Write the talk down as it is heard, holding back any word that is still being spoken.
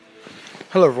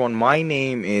Hello everyone, my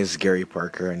name is Gary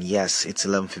Parker and yes, it's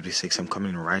 11:56. I'm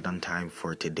coming right on time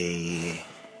for today.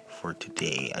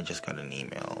 I just got an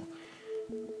email.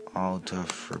 Out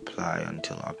of reply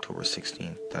until October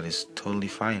 16th. That is totally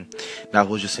fine. That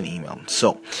was just an email.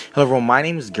 So, hello everyone, my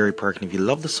name is Gary Parker and if you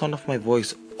love the sound of my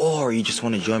voice or you just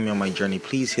want to join me on my journey,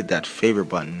 please hit that favorite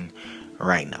button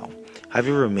right now. Have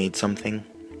you ever made something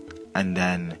and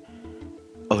then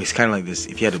it's kind of like this.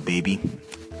 If you had a baby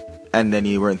and then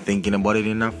you weren't thinking about it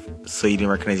enough, so you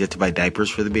didn't recognize you had to buy diapers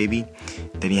for the baby,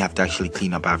 then you have to actually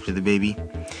clean up after the baby,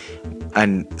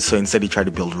 and so instead you try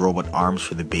to build robot arms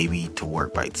for the baby to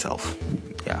work by itself.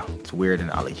 Yeah, it's a weird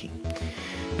analogy.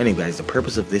 Anyways, the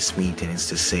purpose of this meeting is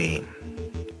to say,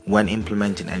 when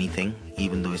implementing anything,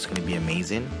 even though it's going to be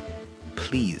amazing,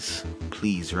 please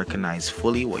recognize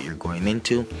fully what you're going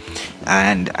into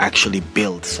and actually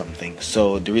build something.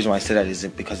 So the reason why I said that is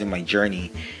because in my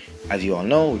journey, as you all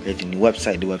know, we created a new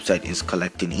website. The website is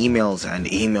collecting emails, and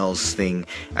the emails thing,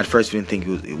 at first we didn't think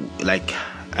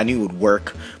I knew it would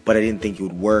work, but I didn't think it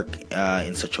would work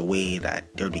in such a way that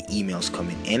there would be emails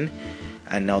coming in.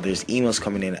 And now there's emails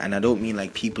coming in, and I don't mean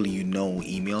like people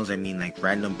emails. I mean like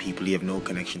random people you have no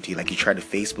connection to. Like you try to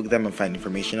Facebook them and find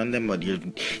information on them, but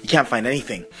you can't find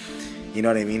anything. You know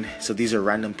what I mean? So these are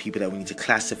random people that we need to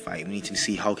classify. We need to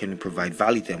see how can we provide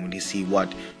value to them. We need to see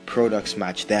what products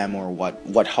match them, or why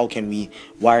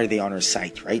are they on our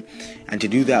site, right? And to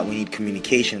do that, we need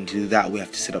communication. To do that, we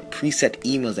have to set up preset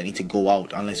emails that need to go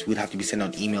out, unless we'd have to be sending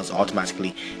out emails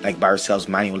automatically, like by ourselves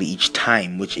manually each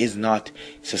time, which is not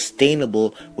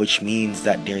sustainable, which means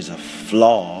that there's a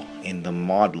flaw in the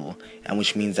model, and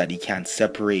which means that you can't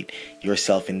separate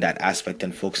yourself in that aspect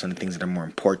and focus on the things that are more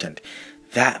important.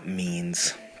 That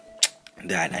means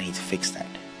that I need to fix that.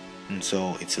 And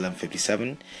so it's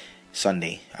 11:57,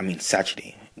 Saturday,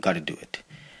 gotta do it.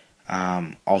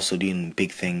 Also doing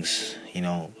big things,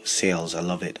 sales, I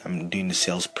love it. I'm doing the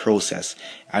sales process.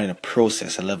 I'm in a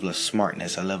process, a level of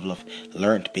smartness, a level of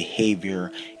learned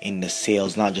behavior in the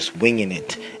sales, not just winging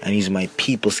it and using my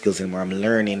people skills anymore. I'm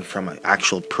learning from an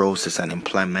actual process and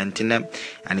implementing them,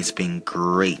 and it's been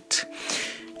great.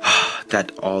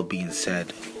 That all being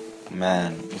said,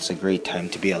 man, it's a great time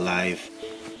to be alive,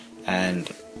 and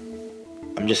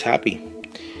I'm just happy.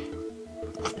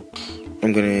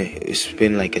 It's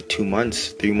been like 3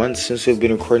 months since we've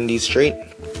been recording these straight.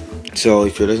 So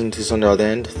if you're listening to this on the other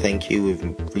end, thank you. We've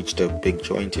reached a big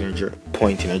point in our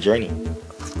journey.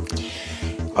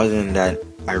 Other than that,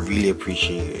 I really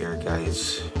appreciate you here,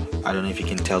 guys. I don't know if you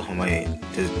can tell how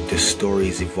the story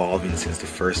is evolving since the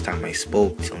first time I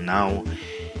spoke till now.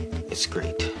 It's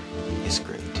great.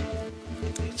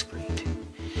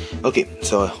 Okay,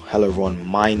 so hello everyone,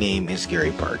 my name is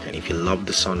Gary Parker, and if you love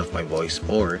the sound of my voice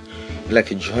or you'd like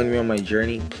to join me on my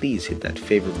journey, please hit that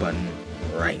favorite button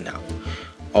right now.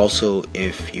 Also,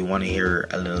 if you want to hear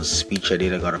a little speech I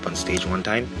got up on stage one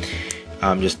time,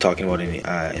 I'm just talking about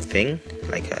a thing,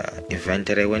 like an event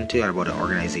that I went to, about an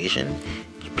organization.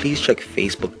 Please check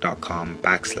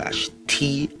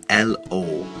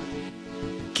facebook.com/TLO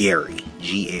Gary,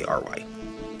 Gary,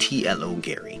 TLO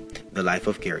Gary. The Life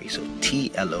of Gary. So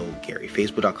TLO Gary.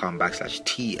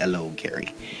 Facebook.com/TLO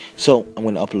Gary. So I'm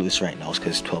going to upload this right now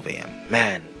because it's 12 a.m.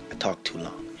 Man, I talked too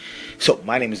long. So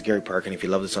my name is Gary Parker, and if you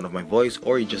love the sound of my voice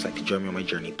or you just like to join me on my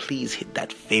journey, please hit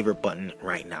that favorite button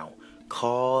right now.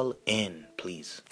 Call in, please.